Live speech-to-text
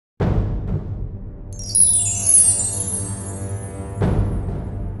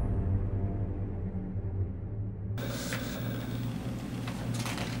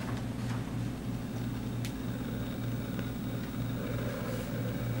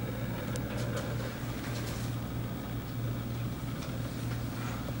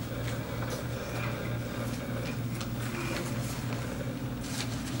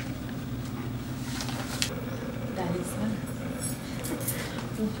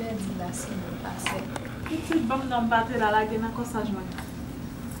perdu la semaine passée. Petit bon nom battre là la gagne comme ça je m'en.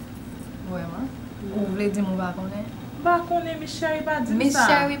 Vraiment? Vous voulez dire mon va connaître? Ba connaît mes chéri pas dire ça.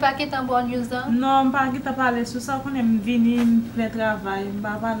 Mes chéri pas qui t'en bonne news là? Non, pas qui t'a parlé sur ça connaît me venir faire travail,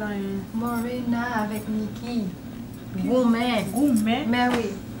 pas parler. Morena avec Nikki. Gourmet. Gourmet. Mais oui.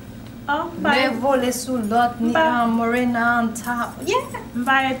 Ah, Mais voler sous l'autre, Morena on top. Yeah.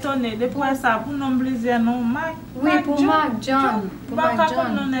 Pas étonné depuis ça pour non plaisir non Mike. Oui, pour Mark John. Pour Pas Mark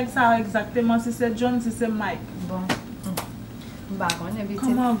comme John. non ça exactement si c'est John si c'est Mike. Bon. Bah, on est vite.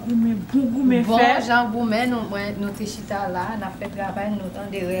 Comment gourmet bon gourmet Bon, fait. Jean Gourmet, nous te chita là, on a fait travail, nous t'en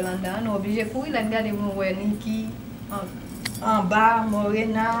derrière là, nous obligés pour il a regardé mon ouais Nikki en bas,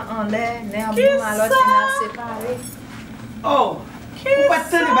 Morena en l'air, l'air bon alors il a séparé. Oh, pourquoi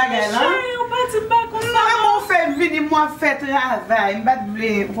tu as des bagages là? On pas dire pas comme ça. Non, on fait venir, moi fait travail. Je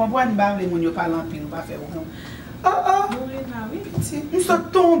ne comprends pas, je ne vais pas parler en pile, pas faire. Oh, Morena, oui. petit. Nous sommes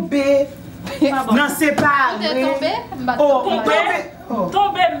tombés. Non, c'est pas Vous êtes tombé? Oh,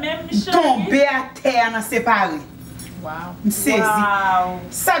 Tombé même Michel. tombé à terre, non, séparé. Wow. Saisi. Wow.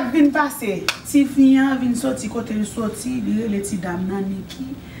 Ça vient passer. Si fian vient sortir côté le sorti, il les petits dames nan Niki,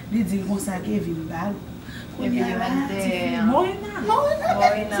 il dit comme ça qu'il vient bal.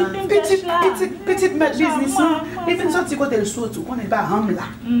 Petite mettre business là, il vient sortir côté le sorti, on est pas ham là.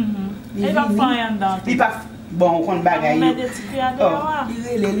 Il va faire un dans. Il pas bon on bagaille.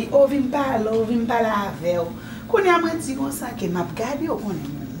 Il est oh vient parler avec. Qu'on y a dit comme ça que m'a regardé on connaît.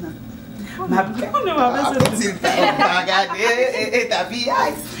 M'a regardé et ta vie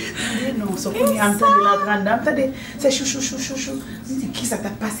non, so qu'on y a entendu la grande dame, attendez, c'est chou chou chou chou chou. Je dis qui ça t'a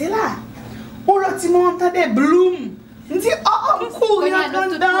passé là? On l'a dit moi entendait bloom. Je dis oh courir en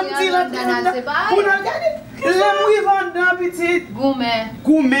grande dame, dit la grande dame. On a regardé. Les mouilles vendant petite.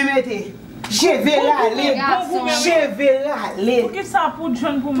 Gourmet mettez. Je vais l'aller. Pour qui ça pour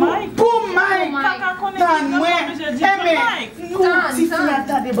John pour Mike? Pour Mike. Si fille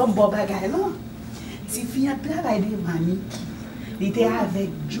entendait bon bagay non. Si fille travaille devant Niki. Il était avec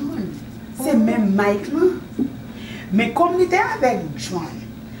John. C'est même Mike non. Mais comme il était avec John,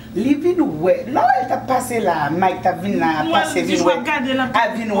 il vient ouais. Là il t'a passé là, Mike t'a venu là, passé vient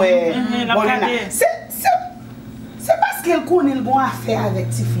ouais. C'est parce qu'elle connaît le bon affaire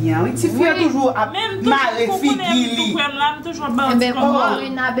avec Tiffy. Tiffy a toujours marre figili. Mais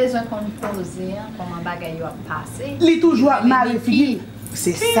on a besoin qu'on pose comment bagaille a passé. Il toujours marre figili.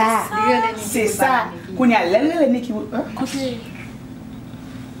 C'est ça. C'est ça. Qu'on y a le Niki. Qu'on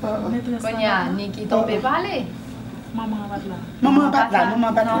y a Niki tombé parler. Maman va là. Maman pas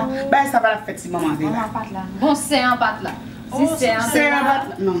là. Ben ça va la fête si maman est là. Maman pas là. Bon c'est un pat là. Si c'est un pat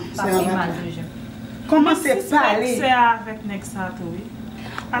là. Non, c'est un pat. Comment c'est parler? C'est avec Nexa oui.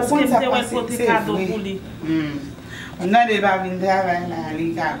 Parce que c'est ouais côté cadeau pour lui. On a des babines travail là,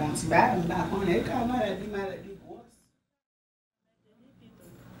 les gars vont s'y battre, on est maladie.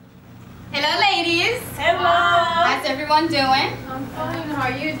 Hello, ladies. Hello. How's everyone doing? I'm fine.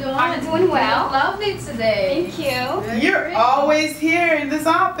 How are you doing? I'm doing well. Lovely today. Thank you. You're always here in this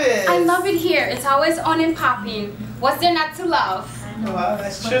office. I love it here. It's always on and popping. What's there not to love? Well,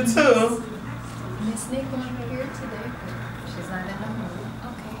 that's true too. Miss Nick over here today. She's not in the mood.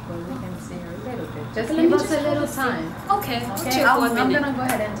 Okay. But we can see her a little bit. Just Let give me us just a little see. time. Okay. Okay, I'm gonna go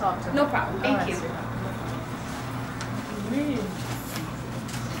ahead and talk to her. No problem. Thank you. Oui.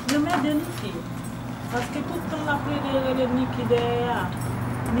 Je mets de Niki. Parce que tout le temps la pris de Niki derrière.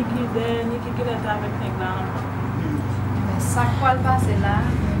 Niki qui est avec Negla. Mais ça quoi le passer là,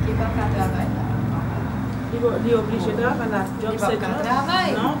 qui va pas travailler là. Il est obligé de travailler là. Il va pas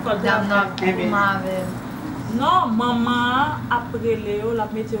travailler. Non, quand non, maman après Léo la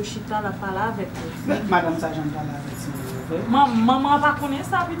mettre au chita la parler avec lui. Madame Sargent parle avec vous. Maman va connaître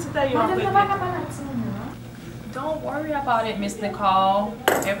ça petite aïe. Don't worry about it, Miss Nicole.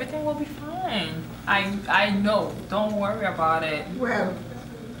 Everything will be fine. I know. Don't worry about it. Well,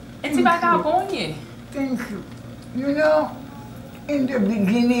 It's back out on you. thank you. You know, in the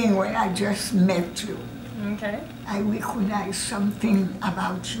beginning when I just met you, Okay. I recognized something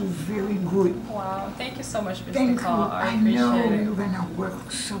about you very good. Wow. Thank you so much, Miss Thank Nicole. you. I I know appreciate it. you're gonna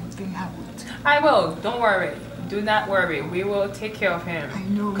work something out. I will. Don't worry. Do not worry. We will take care of him. I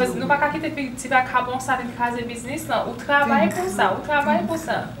know. Because nous pas qu'à quitter petit bac à bon ça avec case business là. On travaille pour ça. On travaille pour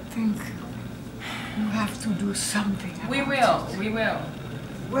ça. Thank you. You have to do something. We about will. We will.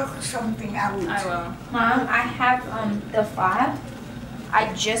 it. Work something out. I will. Mom, I have the file.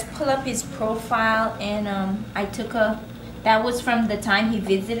 I just pulled up his profile and I took that was from the time he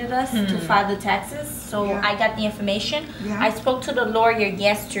visited us to file the taxes. So Yeah. I got the information. Yeah. I spoke to the lawyer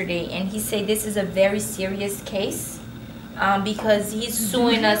yesterday and he said this is a very serious case. because he's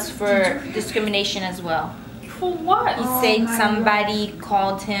suing us for discrimination as well. For what? He said somebody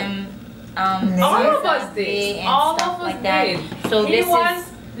called him. All of us did. and All stuff of us like that. did. So He this was,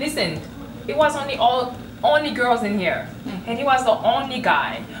 is. listen, it was only girls in here. And he was the only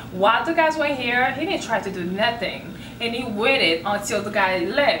guy. While the guys were here, he didn't try to do nothing. And he waited until the guy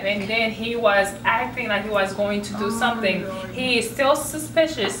left. And then he was acting like he was going to do something. He is still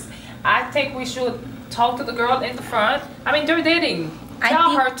suspicious. I think we should talk to the girl in the front. I mean, they're dating.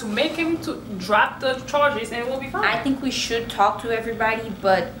 Tell her to make him to drop the charges and we'll be fine. I think we should talk to everybody,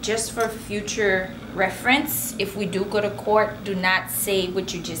 but just for future reference, if we do go to court, do not say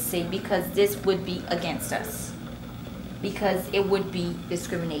what you just said, because this would be against us. Because it would be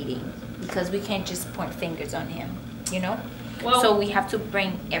discriminating. Because we can't just point fingers on him, you know? Well, so we have to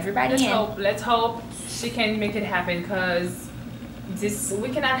bring everybody in. Let's hope she can make it happen, because we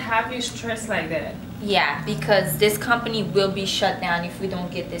cannot have you stressed like that. Yeah, because this company will be shut down if we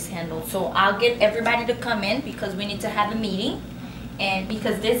don't get this handled. So I'll get everybody to come in because we need to have a meeting. And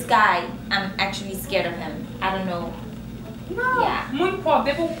because this guy, I'm actually scared of him. I don't know. No. Yeah. Moun pauvre,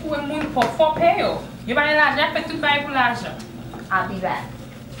 de pou moun pauvre, faut payer yo. Yo ba l'argent, fait tout bail pour l'argent. I'll be back.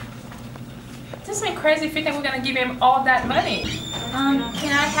 This is crazy if you think we're gonna give him all that money. Can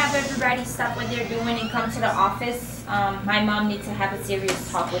I have everybody stop what they're doing and come to the office? My mom needs to have a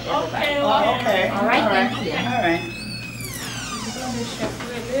serious talk with everybody. Okay. Oh, okay. All right, thank you. All right.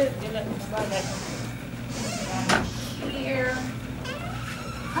 Here.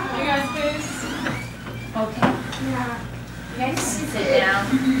 You guys please. Okay. Yeah. You guys sit down.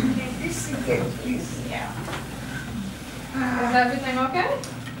 Okay, this is it, please. Yeah. Is everything okay?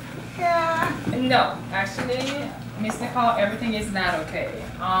 Yeah. No, actually, Miss Nicole, everything is not okay.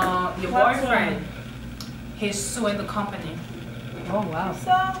 Your boyfriend, he's suing the company. Oh, wow.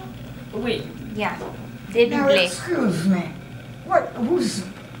 So, Wait. Yeah. They do Now, play. excuse me. Who's...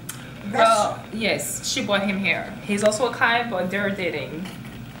 Well, yes, she brought him here. He's also a client, but they're dating.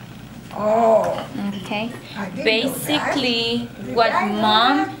 Oh. Okay. I didn't know Basically, that. what Did I know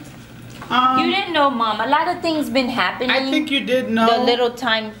mom... that? You didn't know, Mom. A lot of things been happening. I think you did know. The little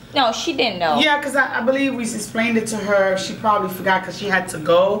time... No, she didn't know. Yeah, because I believe we explained it to her. She probably forgot because she had to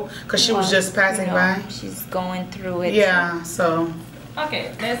go because she was just passing You know, by. She's going through it. Yeah, so.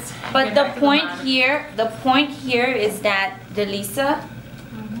 Okay, let's. But get the back to point matter. here is that, Delisa,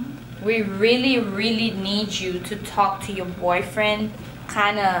 we really need you to talk to your boyfriend,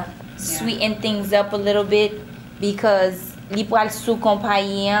 kind of sweeten things up a little bit, because li pral sou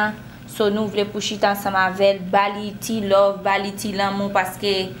kompagnie an, so nou vle pou chita ansam avel, bali ti love, bali ti l'amour,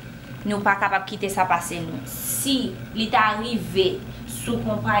 paske nou pa kapab kite sa pase nou. Si li ta arrive sou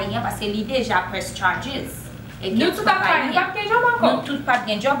kompagnie an, paske li deja press charges. Nou tout ap fay, nou pa gen job ankon. Nou tout pa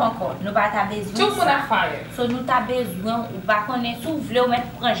gen job ankon. Nou pa ta bezwen Tout moun ap fay. So nou ta bezwen ou ba konen sou vle ou met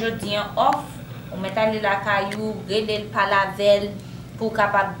pran jodi an off, ou met ale la kayou, rele l palavel pou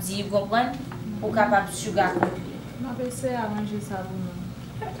kapab di, kompren? Pou kapab sugar kopi. m'a pensé arranger ça pour nous.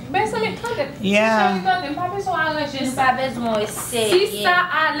 Ben se li, tande. Yeah. Si tande, pa beso aranje Nou sa. pa bezwen eseye. Si sa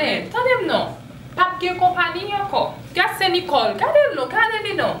ale, tande non. Pap gen kompani ankon. Gade se Nicole, gade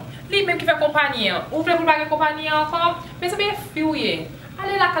li non. Li menm ki fè kompani an. Ou vle pou pa gen kompani ankon, men se ben fiouye.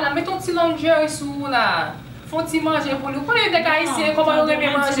 Ale la kala, met ton ti langer sou la. Fon ti manje pou li. Ou konen yon dek haisyen, koman yon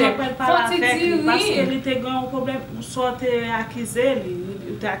reme manje. Fon ti diri. Parce que li te gen un problème ou soit te akize li,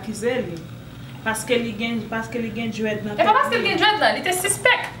 ou te akize li. Parce que li gen djoued nan E pa paske li gen dread la, li te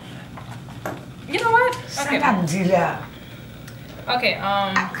suspect. You know what? Sa tap di la. Okay,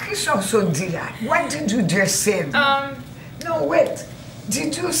 Chris also di la. What did you just say? No, wait.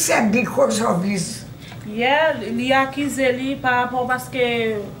 Did you say because of his... Yeah, li akize li par rapport parce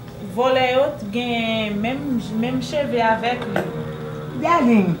que volayot gen même cheve avec li.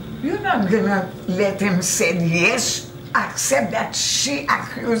 Darling, you're not gonna let him say yes, accept that she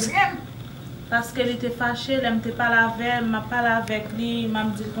accused him? Parce que li te fâché, lèm te pale avec, m'a pale avec li, m'a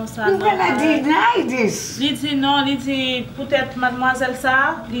dit comme ça. You're gonna deny this. Li di non, li di peut-être mademoiselle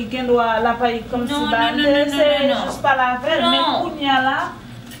ça, li gen doit la paye comme si Non, ba. non, C'est non. juste pale avec, Non. mais kounya là,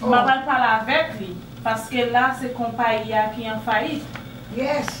 m'a pas parler avec lui. Parce que là, c'est compagnie qui en faillite.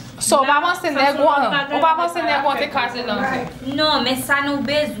 Yes. so, ou pa panse negwa te kaze lan. Non, men sa nou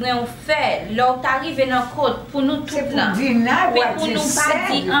bezwen ou fe. Lò ou t'arive nan kote pou nou C'est tout pour lan. deny Mais what pou you nou pa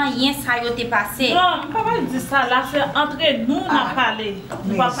di said. an yen sa yo te pase. Non, je ne peux pas dire ça. Là, c'est entre nous, on a parlé.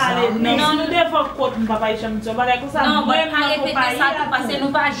 On va parler. mais- Non, si nous devons côté, on ne va pas y jamais dire. Voilà, comme ça, Non, moi, bon, pa moi, repete compagnie, sa là, tou pase tout.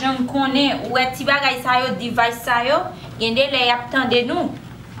 nou pa jam konen ou ti bagay sa yo, device sa yo, gen de le yap tande nou.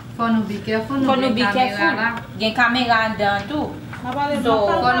 Faut nous be careful, Kon nou be caméra careful. là. Gen kamera an dan tou. So,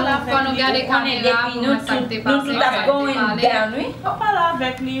 Quand nous regardons caméra, pour nous s'acter nous tout going down, oui? On parle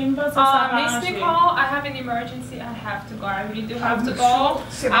avec lui, Miss Nicole, I have an emergency. I have to go. I really do have to go.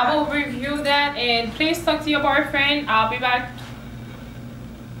 I will review that and please talk to your boyfriend. I'll be back.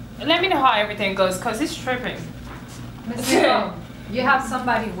 Let me know how everything goes because he's tripping. Miss Nicole, you have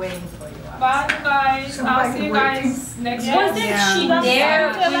somebody waiting for you. Bye, you guys. I'll see you guys next week. Wasn't she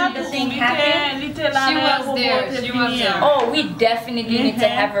there when the thing happened? She was there. She was there. Oh, we definitely need to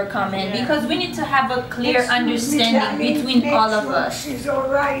have her come in because we need to have a clear understanding between all of us. She's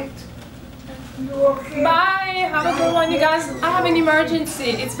alright. You okay? Bye. Have a good one, you guys. I have an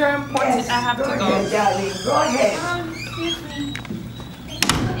emergency. It's very important. I have to Go go. ahead, darling. Go ahead. Excuse me.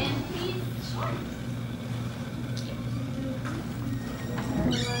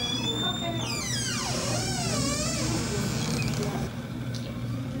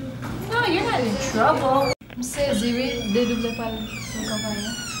 No, you're not in trouble. Mr. Ziri, dédouble pas son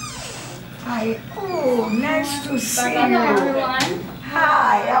compagnon. Hi. Oh, nice to see Hello, you. everyone.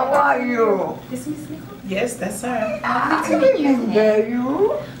 Hi, how are you? Yes, that's her. I remember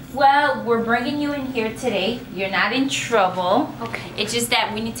you. Well, we're bringing you in here today. You're not in trouble. Okay. It's just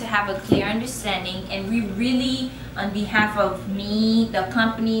that we need to have a clear understanding, and we really, on behalf of me, the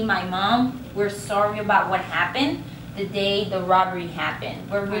company, my mom, we're sorry about what happened the day the robbery happened.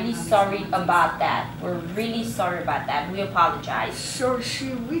 We're really sorry about that. We're really sorry about that. We apologize. So she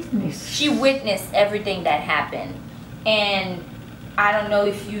witnessed. She witnessed everything that happened, and I don't know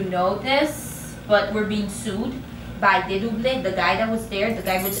if you know this, but we're being sued by Dédoublé, the guy that was there. The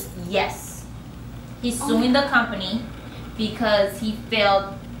guy was, yes, he's suing the company because he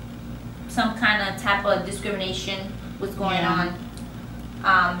felt some kind of type of discrimination was going on,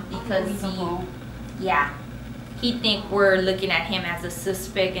 because he think we're looking at him as a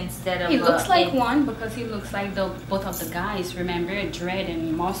suspect instead of He looks like one because he looks like both of the guys, remember? Dread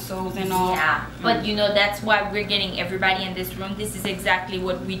and muscles and all. Yeah, but you know, that's why we're getting everybody in this room. This is exactly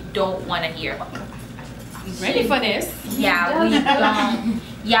what we don't want to hear. Ready for this? Yeah, we don't.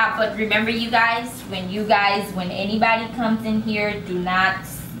 Yeah, but remember you guys, when anybody comes in here, do not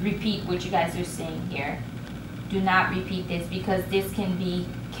repeat what you guys are saying here. Do not repeat this because this can be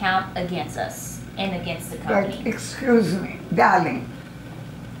count against us and against the company. But excuse me, darling.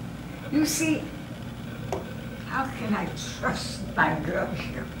 You see, how can I trust my girl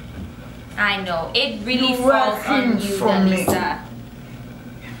here? I know, it really You falls on working you, for me. Dalisa.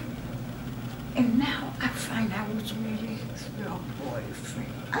 And now I find out who's really your boyfriend.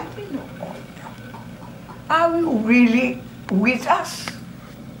 I didn't know all that. Are you really with us?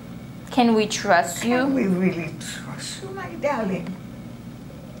 Can we trust Can you? we really trust you, my darling?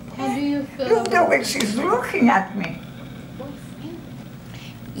 How do you feel Look the way she's looking at me.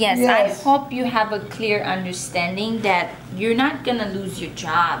 Yes, Yes. I hope you have a clear understanding that you're not gonna lose your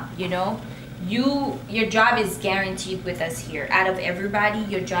job, you know? Your job is guaranteed with us here. Out of everybody,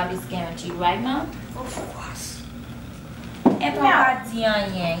 your job is guaranteed, right, Mom? Of course. Elle peut pas dire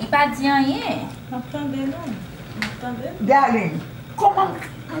rien. Il pas dire rien. M'entendez, non? M'entendez? Darling, comment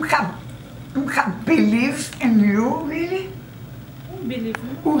you can believe in you, really? Who believe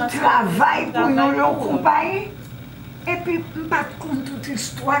me? Ou travail pour nous le Travail. compagnie? Et puis, je ne pas compte toute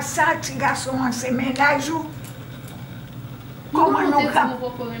histoire, ça, petit garçon en ses ménages. Comment nous capables?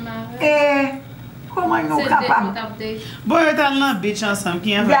 Comment nous capables? Bon, yo tal nan beach ensemble,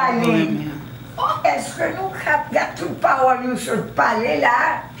 ki yon fè Darling. problème. Est-ce que nous capables, toute parole nous se parler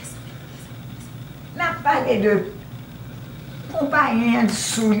là? N'a parlé de compagnie en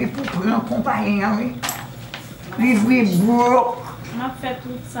dessous, pour prendre compagnie, oui. Livrer broke. M'a fait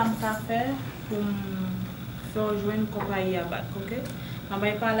tout ça m'a fait pour faire jouer une compagnie à battre, ok? M'a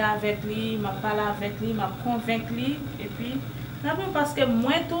parlé avec lui, m'a convaincu lui, et puis, parce que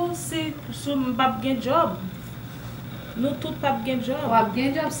moi tout, c'est sur m'pas bien job. Nous tous pas bien job. Ou ap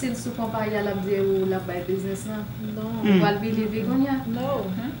gen job sil sou kompanya la mde ou la bay business nan? Non. Ou al believe kon ya? No.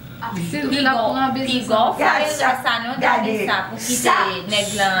 Sil di la pou an business Pigo, nan? fè sa non gade sa pou kite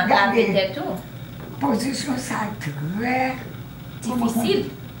neg lan la vete tout. Position ça très Difficile.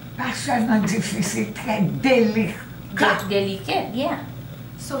 pas seulement difficile, très délicat. Délicat, yeah.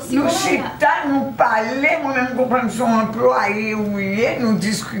 Nous chita, nous parler, moi-même comprendre son employé ou nous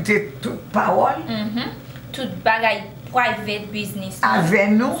discuter toute parole Tout bagay private business.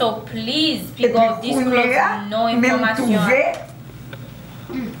 avec nous. So please, Et Pigo, puis, disclose no même information. trouver,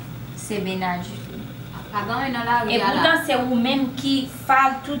 C'est ménage. Pagan yon la Et pourtant, c'est vous-même qui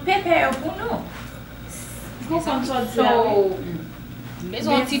faites tout pépé pour nous. So,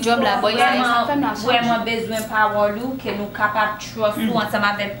 Besoin un petit job là, boy. vraiment besoin de parole que nous capables de trust nous ensemble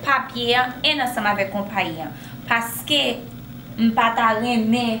avec papier et ensemble avec compagnie. Parce que m'pas ta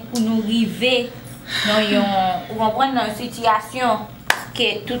renmen pour nous arriver dans une situation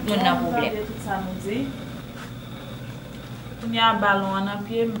que tout le monde a un problème. Tout ça nous dit. Il y a un ballon en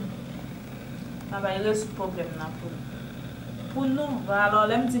pied. Ça va résoudre le problème pour nous. Alors,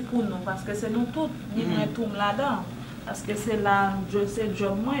 je dis pour nous, parce que c'est nous tous qui mettons tout là-dedans. Parce que c'est là, je sais,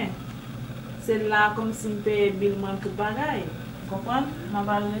 job moi. C'est là comme si je payais bill moins tout bagaille. Vous comprenez? Je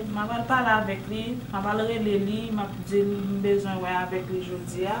vais parler avec lui, je vais parler avec lui, je vais dire besoin avec lui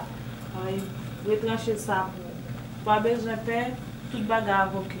aujourd'hui. Je vais trancher ça pour pas besoin de faire tout bagaille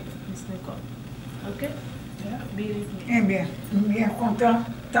avec Miss Nicole. Ok? Eh bien, content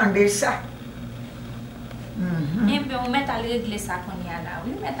d'entendre ça. Eh bien, on met à régler ça qu'on y a là.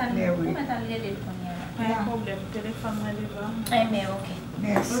 Oui, on met à régler qu'on y a là. Pas de problème, téléphone devant. Eh bien, ok.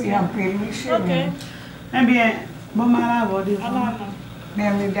 Merci anpil, Michel. Ok. Eh bien, bon malade,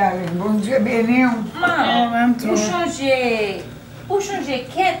 Merci, David. Bon Dieu béni. Maman, pour changer,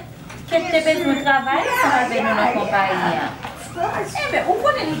 quel te besoin de travail avec nos compagnies? Eh bien, où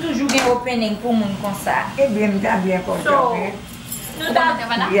connaissez-nous toujours un opening pour nous comme ça? Eh bien, nous bien content. Nous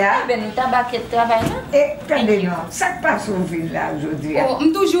t'avons quel travail là? Et attendez, non, ça passe au ville là aujourd'hui. Oh, je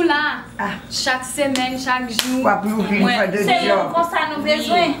suis toujours là. Ah. Chaque semaine, chaque jour. Quoi pour une fois de C'est job? comme ça nous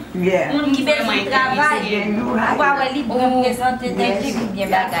besoin. Yeah. Moun qui besoin de travail. On va avoir libre de présenter des trucs bien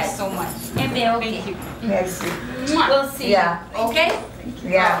bagaille. So much. Eh bien, ok. Merci. We'll see. Yeah. Okay?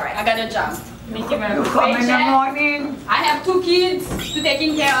 Yeah. I got a job. Thank you very You much. come in the Paycheck. morning? I have 2 kids to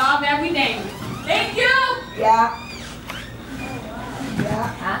taking care of everything. Thank you. Yeah. Yeah.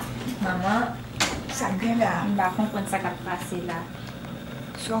 Ah, maman, Ça vient là. on va comprendre ça qui a passé là.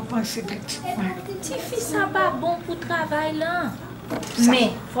 Sans penser petit. Petit fils, ça pas bon pour travail là.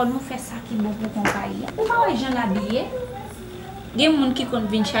 Mais, faut nous faire ça qui est bon pour compagnie. Ou pas les gens l'habiller. Il y a des gens qui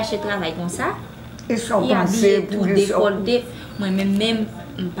viennent chercher travail comme ça. Et sans Il penser habille tout pour les décolleté. Moi-même,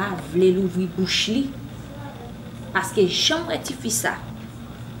 je ne pas voulu l'ouvrir bouche li. Parce que chambre petit fils ça.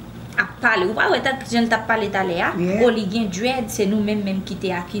 A parler ou pas je ne t'a parlé tout à l'heure Yeah. au li gen dread c'est nous même qui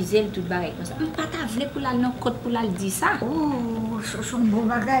t'ai accusé tout bagarre comme ça pas ta vle pour la non code pour la dire ça Oh, ce sont bons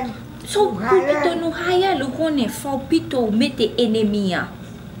bagages. so pour plutôt nous haya ou connaît faut plutôt mettre ennemi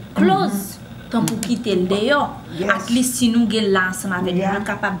close tant pour quitter le dehors Yes. at least si nous gen là ensemble avec Yeah. nous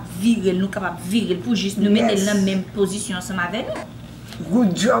capable virer pour juste nous mettre Yes. dans la même position ensemble avec nous.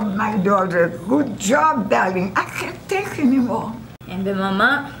 Good job, my daughter. Good job, darling. I can't take anymore. Eh bien,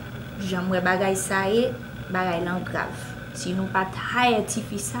 maman, j'aimerais bagay ça et bagay là grave. Si nous pas tailler petit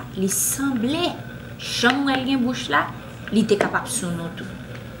fils ça, il semblait chambre elle gen bouche là, il était capable sous nous tout.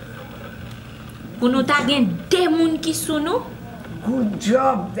 Pour nous ta gen des moun qui sous nous, Good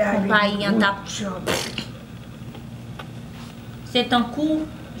job, darling. Compagnie en Good tape. job. c'est un coup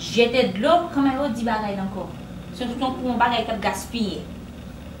jeter de l'eau comme elle dit bagay là encore. C'est tout un coup on bagay qui gaspiller.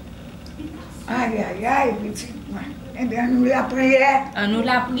 Aïe, aïe, aïe, petit. Eh bien, nous la prière. En nous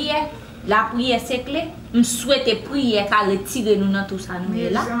la prière c'est clé. Je souhaite prière qu'à retirer nous dans tout ça nous est Mes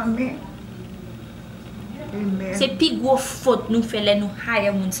là. amis. Amen. C'est plus gros faute nous fait les nous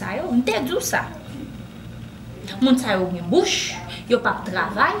hire moun sa yo. On te dit ça. Moun sa yo gen bouche, yo pas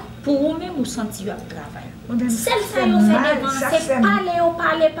travail pour ou même ou senti yo travail. Celle ça yo fait devant, c'est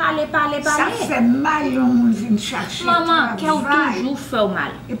parler. Ça fait mal, on vient chercher. Maman, qui a travail. toujours fait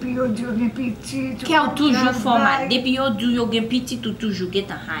mal. Et puis, on dit, on est petit. Qui a toujours fait mal. Depuis yo dit yo gen petit ou toujours gen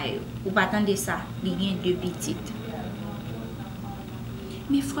tan hire. Ou pas attendre ça, il gen deux petites.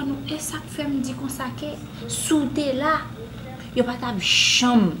 Mais frère nous, et ça fait me dire comme ça que sous t'es là, yo pas ta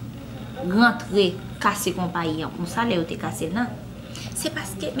chambre rentrer casser compagnie comme ça là yo te casser là. C'est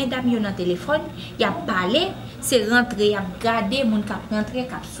parce que mesdames yo dans téléphone, y a parlé, c'est rentrer, y a garder moun k'ap rentrer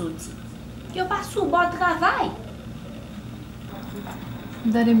k'ap sorti. Yo pas sous bon travail.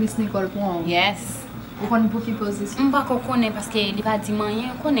 Dade Miss Nicole pour on. Yes. Vous connaissez pour qui position? Je ne sais pas connaît parce qu'il n'a pas dit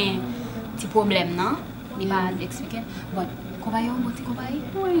rien. On connaît petit problème, non? Il n'a pas expliqué. Bon, compagnie, un petit compagnie,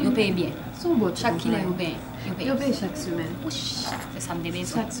 Oui. il paye bien. Son beau. Chaque kilo, il paye. Yo paye chaque semaine. C'est ça me dit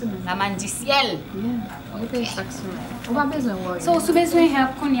besoin. Chaque semaine. La manne du ciel. Yo paye chaque semaine. On va besoin de So, si besoin de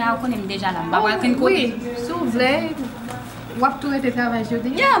help, on est déjà là. On va prendre Oui, côté. si vous voulez, vous pouvez tout être travail jeudi.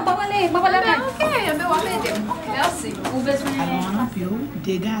 Yeah, on va aller. Ok, on va aider. Merci. Ou besoin Alors, puis,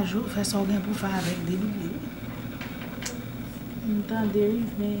 dégage, fais ça pour faire avec des doublés. Entendez,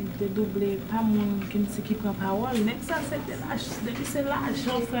 mais de doubler pas mon qui prend parole. Mais ça, c'était lâche. Depuis c'est lâche,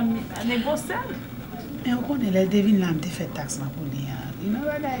 on fait négocier. Mais on connaît les devines là, on fait taxe pour lui. Il n'a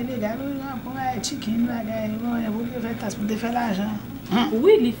pas d'aller, les gars, pour un chicken, on va faire taxe pour faire l'argent.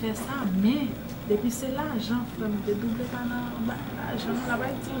 Oui, il fait ça, mais Depuis c'est l'argent, frère, de double pas l'argent, la va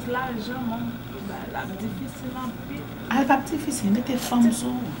utiliser l'argent, la difficile en pile. Ah, pas difficile, mettez femme sur.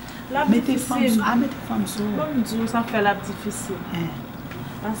 Mettez femme sur. Bon Dieu, ça fait la difficile.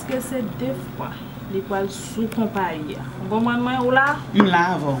 Parce que c'est deux fois, les poils sous compagnie. Vous comprenez ou là?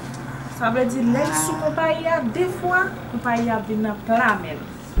 Là avant. Ça veut dire les sous compagnie, deux fois, compagnie a venu plein même.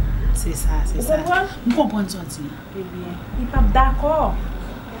 C'est ça, c'est ça. Vous comprenez ça? Eh bien, il n'est pas d'accord.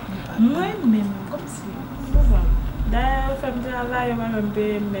 Moi-même, comme si. D'ailleurs, je fais un travail,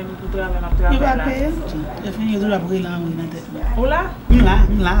 même pour travailler. Il va payer. Je finis de la brûler dans la tête. Ou là?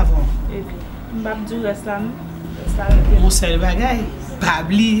 Là avant. Et puis, je vais dire reste là. Mon seul bagage, pas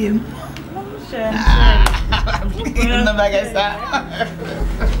oublier. Non, cher. Pas oublier le bagage ça.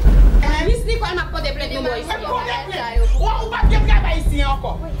 Merci quoi m'a pas de plainte de moi ici. On va pas travailler ici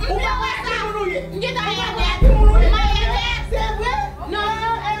encore. On va pas travailler.